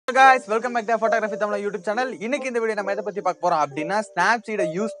guys, welcome back to photographytamizha YouTube channel. இன்னைக்கு இந்த video நம்ம எதை பத்தி பார்க்க போறோம் அப்படினா Snapseed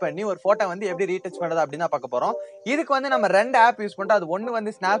யூஸ் பண்ணி ஒரு போட்டோ வந்து எப்படி ரீடச் பண்றது அப்படினா பார்க்க போறோம். இதுக்கு வந்து நம்ம ரெண்டு ஆப் யூஸ் பண்றோம். அது ஒன்னு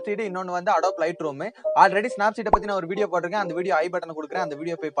வந்து Snapseed, இன்னொன்னு வந்து adobe Lightroom. ஆல்ரெடி Snapseed பத்தி நான் ஒரு வீடியோ போட்டுருக்கேன். அந்த வீடியோ ஐ பட்டன்ல கொடுக்கிறேன். அந்த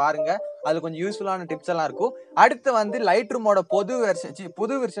வீடியோ போய் பாருங்க. அது கொஞ்சம் யூஸ்ஃபுல்லான டிப்ஸ் எல்லாம் இருக்கும். அடுத்து வந்து Lightroomோட புது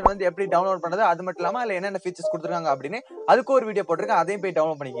வெர்ஷன் வந்து எப்படி டவுன்லோட் பண்றது, அது மட்டும் இல்லாம அதுல என்னென்ன ஃபீச்சர்ஸ் கொடுத்திருக்காங்க அப்படினு அதுக்கு ஒரு வீடியோ போட்டுருக்கேன். அதையும் போய்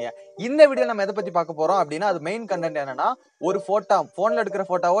டவுன்லோட் பண்ணிக்கங்க. இந்த வீடியோ நம்ம எதை பத்தி பார்க்க போறோம் அப்படினா அது மெயின் கண்டென்ட் என்னன்னா ஒரு போட்டோ போன்ல எடுக்கிற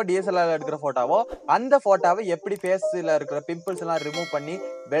போட்டோவோ DSLR எடுக்கிற போட்டோவோ அந்த போட்டோவை எப்படி ஃபேஸ்ல இருக்கிற பிம்பிள்ஸ் எல்லாம் ரிமூவ் பண்ணி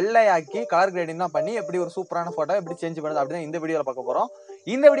வெள்ளையாக்கி கலர் கிரேடிங் தான் பண்ணி எப்படி ஒரு சூப்பரான போட்டோ எப்படி சேஞ்ச் பண்ணுது அப்படின்னு இந்த வீடியோல பார்க்க போறோம்.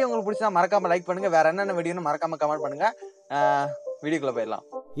 இந்த வீடியோ உங்களுக்கு பிடிச்சா மறக்காம லைக் பண்ணுங்க. வேற என்னென்ன வீடியோன்னு மறக்காம கமெண்ட் பண்ணுங்க. வீடியோக்குள்ள போயிடலாம்.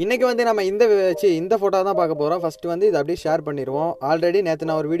 இன்னைக்கு வந்து நம்ம இந்த போட்டோ தான் பார்க்க போறோம். ஃபர்ஸ்ட் வந்து இது அப்படியே ஷேர் பண்ணிடுவோம். ஆல்ரெடி நேற்று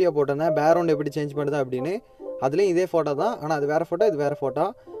நான் ஒரு வீடியோ போட்டேன் பேக்ரவுண்ட் எப்படி சேஞ்ச் பண்ணுது அப்படின்னு. அதுலேயும் இதே ஃபோட்டோ தான், ஆனால் அது வேறு ஃபோட்டோ, இது வேறு ஃபோட்டோ.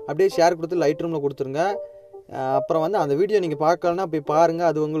 அப்படியே ஷேர் கொடுத்து லைட்ரூமில் கொடுத்துருங்க. அப்புறம் வந்து அந்த வீடியோ நீங்கள் பார்க்கலன்னா போய் பாருங்கள்.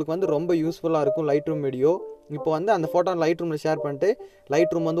 அது உங்களுக்கு வந்து ரொம்ப யூஸ்ஃபுல்லாக இருக்கும் லைட்ரூம் வீடியோ. இப்போ வந்து அந்த ஃபோட்டோ லைட்ரூமில் ஷேர் பண்ணிட்டு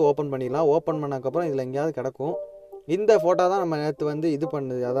லைட்ரூம் வந்து ஓப்பன் பண்ணிடலாம். ஓப்பன் பண்ணதுக்கப்புறம் இதில் எங்கேயாவது கிடக்கும். இந்த ஃபோட்டோ தான் நம்ம நேற்று வந்து இது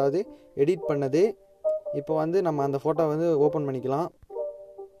பண்ணது, அதாவது எடிட் பண்ணது. இப்போ வந்து நம்ம அந்த ஃபோட்டோ வந்து ஓப்பன் பண்ணிக்கலாம்.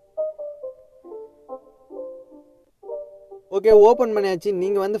 ஓகே, ஓப்பன் பண்ணியாச்சு.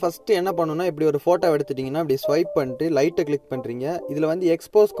 நீங்கள் வந்து ஃபஸ்ட்டு என்ன பண்ணணும்னா இப்படி ஒரு ஃபோட்டோ எடுத்துட்டிங்கன்னா இப்படி ஸ்வைப் பண்ணிட்டு லைட்டை கிளிக் பண்ணுறீங்க. இதில் வந்து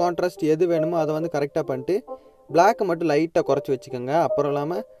எக்ஸ்போஸ் கான்ட்ராஸ்ட் எது வேணுமோ அதை வந்து கரெக்டாக பண்ணிட்டு பிளாக்கை மட்டும் லைட்டாக குறைச்சி வச்சுக்கோங்க. அப்புறம்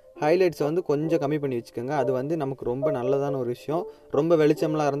இல்லாமல் ஹைலைட்ஸை வந்து கொஞ்சம் கம்மி பண்ணி வச்சுக்கோங்க. அது வந்து நமக்கு ரொம்ப நல்லதான ஒரு விஷயம். ரொம்ப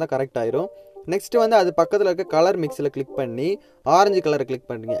வெளிச்சம்லாம் இருந்தால் கரெக்ட் ஆயிரும். நெக்ஸ்ட்டு வந்து அது பக்கத்தில் இருக்க கலர் மிக்ஸில் கிளிக் பண்ணி ஆரஞ்சு கலரை கிளிக்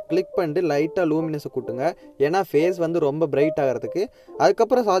பண்ணுறீங்க. கிளிக் பண்ணிட்டு லைட்டாக லூமினஸை கூட்டுங்க. ஏன்னா ஃபேஸ் வந்து ரொம்ப பிரைட் ஆகிறதுக்கு.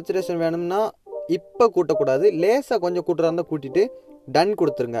 அதுக்கப்புறம் சாச்சுரேஷன் வேணும்னா இப்போ கூட்டக்கூடாது, லேசாக கொஞ்சம் கூட்டுறாருந்தால் கூட்டிட்டு டன்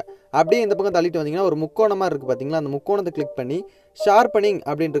கொடுத்துருங்க. அப்படியே இந்த பக்கம் தள்ளிட்டு வந்தீங்கன்னா ஒரு முக்கோணமாக இருக்குது பார்த்தீங்களா, அந்த முக்கோணத்தை கிளிக் பண்ணி ஷார்ப்பனிங்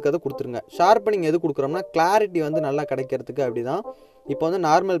அப்படின்றத கொடுத்துருங்க. ஷார்ப்பனிங் எது கொடுக்குறோம்னா கிளாரிட்டி வந்து நல்லா கிடைக்கிறதுக்கு. அப்படி தான் இப்போ வந்து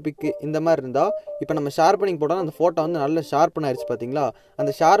நார்மல் பிக்கு இந்த மாதிரி இருந்தால் இப்போ நம்ம ஷார்ப்பனிங் போட்டோம்னா அந்த ஃபோட்டோ வந்து நல்ல ஷார்ப்பன் ஆயிடுச்சு பார்த்தீங்களா.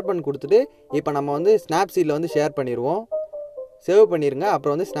 அந்த ஷார்ப்பன் கொடுத்துட்டு இப்போ நம்ம வந்து ஸ்னாப்சீடில் வந்து ஷேர் பண்ணிடுவோம். சேவ் பண்ணிடுங்க.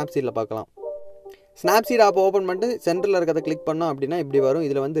 அப்புறம் வந்து ஸ்னாப்சீடில் பார்க்கலாம். ஸ்னாப்சீட் ஆப் ஓப்பன் பண்ணிட்டு சென்டரில் இருக்கிறத கிளிக் பண்ணோம் அப்படின்னா இப்படி வரும்.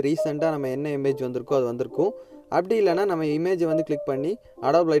 இதில் வந்து ரீசெண்டாக நம்ம என்ன இமேஜ் வந்திருக்கோ அது வந்திருக்கும். அப்படி இல்லைனா நம்ம இமேஜை வந்து கிளிக் பண்ணி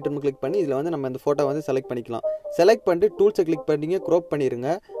அடோப் லைட்ரூம் கிளிக் பண்ணி இதில் வந்து நம்ம இந்த ஃபோட்டோ வந்து செலக்ட் பண்ணிக்கலாம். செலக்ட் பண்ணிட்டு டூல்ஸை கிளிக் பண்ணிங்க, க்ரோப் பண்ணிடுங்க.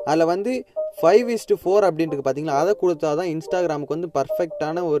 அதில் வந்து 5:4 அப்படின்ட்டு பார்த்தீங்களா, அதை கொடுத்தா தான் இன்ஸ்டாகிராமுக்கு வந்து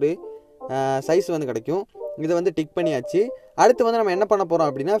பர்ஃபெக்டான ஒரு சைஸ் வந்து கிடைக்கும். இதை வந்து டிக் பண்ணியாச்சு. அடுத்து வந்து நம்ம என்ன பண்ண போகிறோம்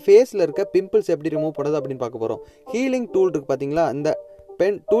அப்படின்னா ஃபேஸில் இருக்க பிம்பிள்ஸ் எப்படி ரிமூவ் பண்ணுறது அப்படின்னு பார்க்க போகிறோம். ஹீலிங் டூல் இருக்குது பார்த்தீங்களா, இந்த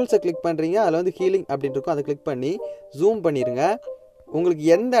பென் டூல்ஸை கிளிக் பண்ணுறீங்க. அதில் வந்து ஹீலிங் அப்படின்னு இருக்கும், அதை கிளிக் பண்ணி ஜூம் பண்ணிடுங்க. உங்களுக்கு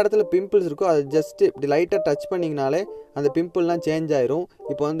எந்த இடத்துல பிம்பிள்ஸ் இருக்கோ அதை ஜஸ்ட்டு இப்படி லைட்டாக டச் பண்ணிங்கனாலே அந்த பிம்பிள்லாம் சேஞ்ச் ஆயிரும்.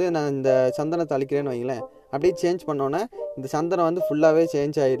 இப்போ வந்து நான் இந்த சந்தனத்தை அழிக்கிறேன்னு வைங்களேன், அப்படியே சேஞ்ச் பண்ணோன்னே இந்த சந்தனம் வந்து ஃபுல்லாகவே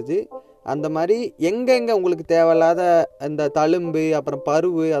சேஞ்ச் ஆகிடுது. அந்த மாதிரி எங்கெங்கே உங்களுக்கு தேவையில்லாத இந்த தழும்பு அப்புறம்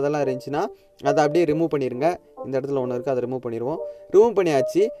பருவு அதெல்லாம் இருந்துச்சுன்னா அதை அப்படியே ரிமூவ் பண்ணிடுங்க. இந்த இடத்துல ஒன்று இருக்குது, அதை ரிமூவ் பண்ணிடுவோம். ரிமூவ்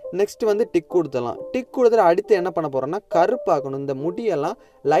பண்ணியாச்சு. நெக்ஸ்ட் வந்து டிக் கொடுத்துடலாம். டிக் கொடுத்துட்டு அடுத்து என்ன பண்ண போகிறோன்னா கருப்பாக்கணும். இந்த முடியெல்லாம்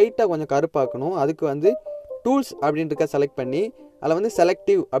லைட்டாக கொஞ்சம் கருப்பாக்கணும். அதுக்கு வந்து டூல்ஸ் அப்படின்றத செலக்ட் பண்ணி அதில் வந்து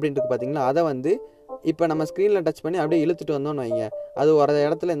செலக்டிவ் அப்படின்றது பார்த்தீங்களா, அதை வந்து இப்போ நம்ம ஸ்க்ரீனில் டச் பண்ணி அப்படியே இழுத்துட்டு வந்தோன்னு வைங்க, அது ஒரு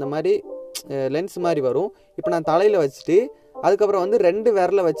இடத்துல இந்த மாதிரி லென்ஸ் மாதிரி வரும். இப்போ நான் தலையில் வச்சுட்டு அதுக்கப்புறம் வந்து 2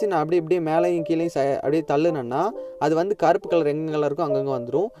 விரலை வச்சு நான் அப்படியே மேலேயும் கீழேயும் அப்படியே தள்ளுனேன்னா அது வந்து கருப்பு கலர் எங்கெல்லாம் இருக்கும் அங்கங்கே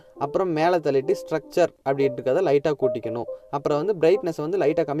வந்துடும். அப்புறம் மேலே தள்ளிட்டு ஸ்ட்ரக்சர் அப்படின்றத லைட்டாக கூட்டிக்கணும். அப்புறம் வந்து பிரைட்னஸ் வந்து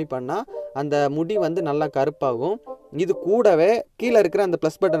லைட்டாக கம்மி பண்ணால் அந்த முடி வந்து நல்லா கருப்பாகும். இது கூடவே கீழே இருக்கிற அந்த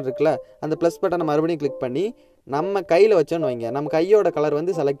ப்ளஸ் பட்டன் இருக்குல்ல, அந்த ப்ளஸ் பட்டனை மறுபடியும் கிளிக் பண்ணி நம்ம கையில் வச்சோன்னு வைங்க, நம்ம கையோட கலர்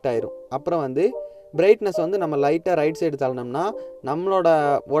வந்து செலக்ட் ஆயிரும். அப்புறம் வந்து பிரைட்னஸ் வந்து நம்ம லைட்டாக ரைட் சைடு தள்ளினோம்னா நம்மளோட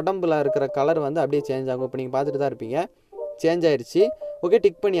உடம்புல இருக்கிற கலர் வந்து அப்படியே சேஞ்ச் ஆகும். இப்போ நீங்கள் பார்த்துட்டு தான் இருப்பீங்க, சேஞ்ச் ஆயிடுச்சு. ஓகே,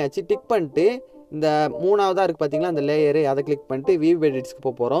 டிக் பண்ணியாச்சு. டிக் பண்ணிட்டு இந்த 3ஆவதாக இருக்குது பார்த்தீங்களா அந்த லேயரு, அதை கிளிக் பண்ணிட்டு வியூ எடிட்ஸ்க்கு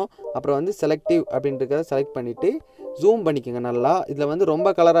போகிறோம். அப்புறம் வந்து செலக்டிவ் அப்படின்றத செலக்ட் பண்ணிவிட்டு ஜூம் பண்ணிக்கோங்க நல்லா. இதில் வந்து ரொம்ப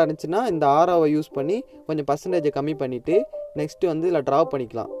கலராக இருந்துச்சுன்னா இந்த ஆரோவை யூஸ் பண்ணி கொஞ்சம் பர்சன்டேஜை கம்மி பண்ணிவிட்டு நெக்ஸ்ட்டு வந்து இதில் ட்ரா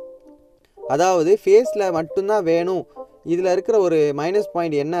பண்ணிக்கலாம். அதாவது ஃபேஸில் மட்டும்தான் வேணும். இதில் இருக்கிற ஒரு மைனஸ்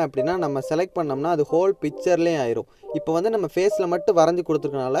பாயிண்ட் என்ன அப்படின்னா நம்ம செலக்ட் பண்ணோம்னா அது ஹோல் பிக்சர்லேயே ஆயிரும். இப்போ வந்து நம்ம ஃபேஸில் மட்டும் வரைஞ்சி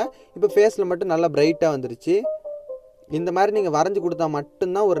கொடுத்துருக்கனால இப்போ ஃபேஸில் மட்டும் நல்லா பிரைட்டாக வந்துருச்சு. இந்த மாதிரி நீங்கள் வரைஞ்சி கொடுத்தா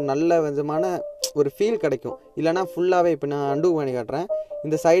மட்டும்தான் ஒரு நல்ல விதமான ஒரு ஃபீல் கிடைக்கும். இல்லைனா ஃபுல்லாகவே இப்போ நான் அண்டூ பண்ணி காட்டுறேன்.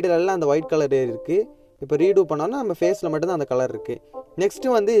 இந்த சைடுலெல்லாம் அந்த ஒயிட் கலர் இருக்குது. இப்போ ரீடூ பண்ணோன்னா நம்ம ஃபேஸில் மட்டும்தான் அந்த கலர் இருக்குது.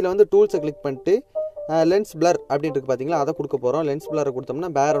 நெக்ஸ்ட்டு வந்து இதில் வந்து டூல்ஸை கிளிக் பண்ணிட்டு லென்ஸ் பிளர் அப்படின்ட்டு பார்த்தீங்களா, அதை கொடுக்க போகிறோம். லென்ஸ் பிளரை கொடுத்தோம்னா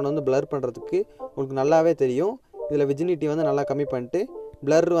பேக்ரவுண்ட் வந்து பிளர் பண்ணுறதுக்கு உங்களுக்கு நல்லாவே தெரியும். இதில் விஜினிட்டி வந்து நல்லா கம்மி பண்ணிட்டு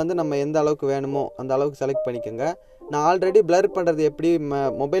பிளர் வந்து நம்ம எந்த அளவுக்கு வேணுமோ அந்த அளவுக்கு செலக்ட் பண்ணிக்கோங்க. நான் ஆல்ரெடி பிளர் பண்ணுறது எப்படி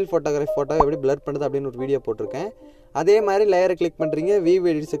மொபைல் ஃபோட்டோகிராஃபி ஃபோட்டோ எப்படி பிளர் பண்ணுறது அப்படின்னு ஒரு வீடியோ போட்டிருக்கேன். அதே மாதிரி லேயரை கிளிக் பண்ணுறீங்க, வியூ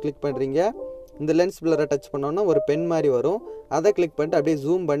எடிட்ஸை கிளிக் பண்ணுறீங்க. இந்த லென்ஸ் பிளரை டச் பண்ணோன்னா ஒரு பென் மாதிரி வரும். அதை கிளிக் பண்ணிட்டு அப்படியே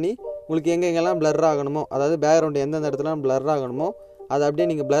ஜூம் பண்ணி உங்களுக்கு எங்கெங்கெல்லாம் பிளர் ஆகணுமோ, அதாவது பேக்ரவுண்டு எந்தெந்த இடத்துலாம் பிளர் ஆகணுமோ அதை அப்படியே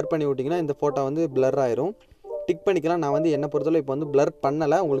நீங்கள் பிளர் பண்ணி விட்டிங்கன்னா இந்த ஃபோட்டோ வந்து பிளர் ஆயிரும். டிக் பண்ணிக்கலாம். நான் வந்து என்ன பொறுத்தவரை இப்போ வந்து பிளர்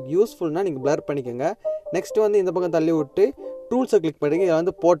பண்ணலை. உங்களுக்கு யூஸ்ஃபுல்னால் நீங்கள் பிளர் பண்ணிக்கோங்க. நெக்ஸ்ட்டு வந்து இந்த பக்கம் தள்ளி விட்டு டூல்ஸை கிளிக் பண்ணிங்க. இதில்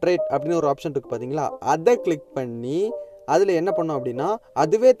வந்து போர்ட்ரேட் அப்படின்னு ஒரு ஆப்ஷன் இருக்குது பார்த்தீங்களா, அதை கிளிக் பண்ணி அதில் என்ன பண்ணோம் அப்படின்னா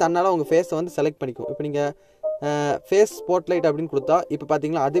அதுவே தன்னால் உங்கள் ஃபேஸை வந்து செலக்ட் பண்ணிக்கும். இப்போ நீங்கள் ஃபேஸ் ஸ்பாட்லைட் அப்படின்னு கொடுத்தா இப்போ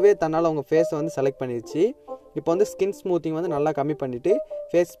பார்த்தீங்களா அதுவே தன்னால் உங்கள் ஃபேஸை வந்து செலக்ட் பண்ணிடுச்சு. இப்போ வந்து ஸ்கின் ஸ்மூத்திங் வந்து நல்லா கம்மி பண்ணிவிட்டு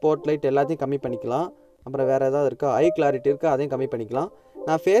ஃபேஸ் ஸ்பாட்லைட் எல்லாத்தையும் கம்மி பண்ணிக்கலாம். அப்புறம் வேறு ஏதாவது இருக்கா, ஐ கிளாரிட்டி இருக்குது, அதையும் கம்மி பண்ணிக்கலாம்.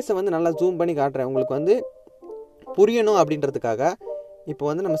 நான் ஃபேஸை வந்து நல்லா ஜூம் பண்ணி காட்டுறேன் உங்களுக்கு வந்து புரியணும் அப்படின்றதுக்காக. இப்போ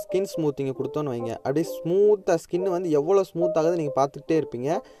வந்து நம்ம ஸ்கின் ஸ்மூத்திங்கை கொடுத்தோன்னு வைங்க, அப்படியே ஸ்மூத்தாக ஸ்கின்னு வந்து எவ்வளோ ஸ்மூத் ஆகுது நீங்கள் பார்த்துக்கிட்டே இருப்பீங்க.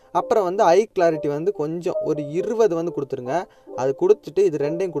 அப்புறம் வந்து ஐ கிளாரிட்டி வந்து கொஞ்சம் ஒரு 20 வந்து கொடுத்துருங்க. அது கொடுத்துட்டு இது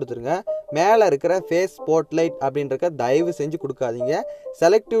ரெண்டையும் கொடுத்துருங்க. மேலே இருக்கிற ஃபேஸ் ஸ்பாட்லைட் அப்படின்றக்க தயவு செஞ்சு கொடுக்காதீங்க.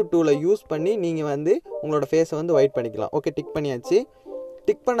 செலக்டிவ் டூலை யூஸ் பண்ணி நீங்கள் வந்து உங்களோட ஃபேஸை வந்து ஒயிட் பண்ணிக்கலாம். ஓகே, டிக் பண்ணியாச்சு.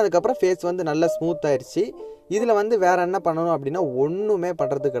 டிக் பண்ணதுக்கப்புறம் ஃபேஸ் வந்து நல்லா ஸ்மூத் ஆயிடுச்சு. இதில் வந்து வேறு என்ன பண்ணணும் அப்படின்னா ஒன்றுமே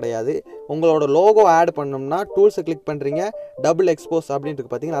பண்ணுறது கிடையாது. உங்களோட லோகோ ஆட் பண்ணோம்னா டூல்ஸை கிளிக் பண்ணுறீங்க, டபுள் எக்ஸ்போஸ் அப்படின்ட்டு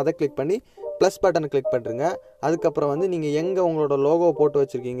பார்த்தீங்கன்னா அதை கிளிக் பண்ணி ப்ளஸ் பட்டனை கிளிக் பண்ணுறீங்க. அதுக்கப்புறம் வந்து நீங்கள் எங்கே உங்களோட லோகோ போட்டு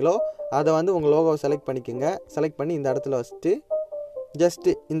வச்சுருக்கீங்களோ அதை வந்து உங்கள் லோகோவை செலக்ட் பண்ணிக்கோங்க. செலக்ட் பண்ணி இந்த இடத்துல வச்சுட்டு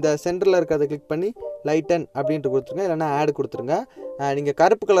ஜஸ்ட்டு இந்த சென்டரில் இருக்கிறத கிளிக் பண்ணி லைட்டன் அப்படின்ட்டு கொடுத்துருங்க, இல்லைனா ஆட் கொடுத்துருங்க. நீங்கள்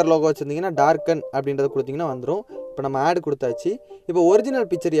கருப்பு கலர் லோகோ வச்சுருந்தீங்கன்னா டார்க்கன் அப்படின்றத கொடுத்தீங்கன்னா வந்துடும். இப்போ நம்ம ஆட் கொடுத்தாச்சு. இப்போ ஒரிஜினல்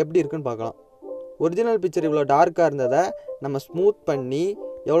பிக்சர் எப்படி இருக்குன்னு பார்க்கலாம். ஒரிஜினல் பிக்சர் இவ்வளோ டார்க்காக இருந்ததை நம்ம ஸ்மூத் பண்ணி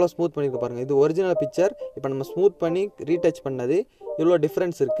எவ்வளோ ஸ்மூத் பண்ணியிருக்க பாருங்கள். இது ஒரிஜினல் பிக்சர். இப்போ நம்ம ஸ்மூத் பண்ணி ரீடச் பண்ணது இவ்வளோ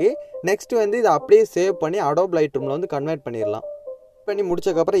டிஃப்ரென்ஸ் இருக்குது. நெக்ஸ்ட் வந்து இதை அப்படியே சேவ் பண்ணி அடோப் லைட்ரூமில் வந்து கன்வெர்ட் பண்ணிடலாம். பண்ணி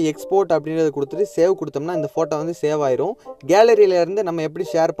முடிச்சக்கப்புறம் எக்ஸ்போர்ட் அப்படின்றத கொடுத்துட்டு சேவ் கொடுத்தோம்னா இந்த ஃபோட்டோ வந்து சேவ் ஆயிரும். கேலரியிலேருந்து நம்ம எப்படி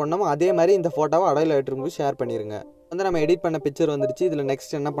ஷேர் பண்ணோமோ அதே மாதிரி இந்த ஃபோட்டோவை அடோப் லைட்ரூமுக்கு ஷேர் பண்ணிடுங்க. வந்து நம்ம எடிட் பண்ண பிக்சர் வந்துடுச்சு. இதில்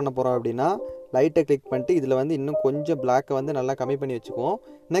நெக்ஸ்ட் என்ன பண்ண போகிறோம் அப்படின்னா லைட்டை கிளிக் பண்ணிட்டு இதில் வந்து இன்னும் கொஞ்சம் பிளாக்கை வந்து நல்லா கம்மி பண்ணி வச்சுக்குவோம்.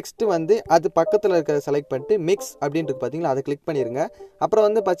 நெக்ஸ்ட்டு வந்து அது பக்கத்தில் இருக்கிறத செலக்ட் பண்ணிட்டு மிக்ஸ் அப்படின்ட்டு பார்த்தீங்களா அதை கிளிக் பண்ணிடுங்க. அப்புறம்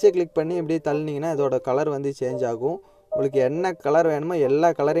வந்து பச்சையை கிளிக் பண்ணி இப்படியே தள்ளினீங்கன்னா இதோட கலர் வந்து சேஞ்ச் ஆகும். உங்களுக்கு என்ன கலர் வேணுமோ எல்லா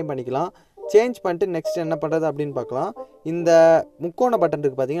கலரையும் பண்ணிக்கலாம். சேஞ்ச் பண்ணிட்டு நெக்ஸ்ட் என்ன பண்ணுறது அப்படின்னு பார்க்கலாம். இந்த முக்கோண பட்டன்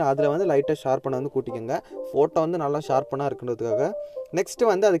இருக்குது பார்த்தீங்கன்னா அதில் வந்து லைட்டாக ஷார்ப்பனை வந்து கூட்டிக்கோங்க. ஃபோட்டோ வந்து நல்லா ஷார்ப்பனாக இருக்குன்றதுக்காக. நெக்ஸ்ட்டு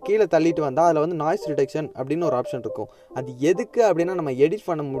வந்து அது கீழே தள்ளிட்டு வந்தால் அதில் வந்து நாய்ஸ் ரிடக்ஷன் அப்படின்னு ஒரு ஆப்ஷன் இருக்கும். அது எதுக்கு அப்படின்னா நம்ம எடிட்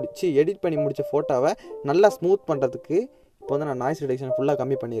பண்ணி முடித்த ஃபோட்டோவை நல்லா ஸ்மூத் பண்ணுறதுக்கு. இப்போ வந்து நான் நாய்ஸ் ரிடக்ஷன் ஃபுல்லாக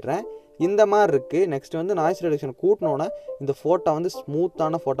கம்மி பண்ணிடுறேன். இந்த மாதிரி இருக்குது. நெக்ஸ்ட் வந்து நாய்ஸ் ரிடக்ஷன் கூட்டினோன்னே இந்த ஃபோட்டோ வந்து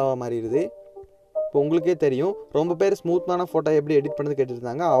ஸ்மூத்தான ஃபோட்டோவாக மாறிடுது. இப்போ உங்களுக்கே தெரியும், ரொம்ப பேர் ஸ்மூத்தான ஃபோட்டோ எப்படி எடிட் பண்ணது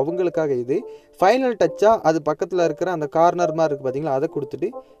கேட்டுருந்தாங்க. அவங்களுக்காக இது ஃபைனல் டச்சாக அது பக்கத்தில் இருக்கிற அந்த கார்னர் மாதிரி இருக்குது பார்த்தீங்களா, அதை கொடுத்துட்டு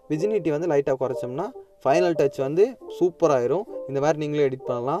விசினிட்டி வந்து லைட்டாக குறைச்சோம்னா ஃபைனல் டச் வந்து சூப்பராகிடும். இந்த மாதிரி நீங்களே எடிட்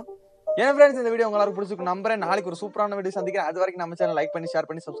பண்ணலாம். ஏன் ஃப்ரெண்ட்ஸ், இந்த வீடியோ உங்களுக்கு பிடிச்சிருக்கு நம்புறேன். நாளைக்கு ஒரு சூப்பரான வீடியோ சந்திக்கிறேன். அது வரைக்கும் நம்ம சேனல் லைக் பண்ணி ஷேர்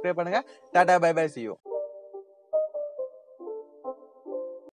பண்ணி சப்ஸ்கிரைப் பண்ணுங்கள். Tata, by by, see you.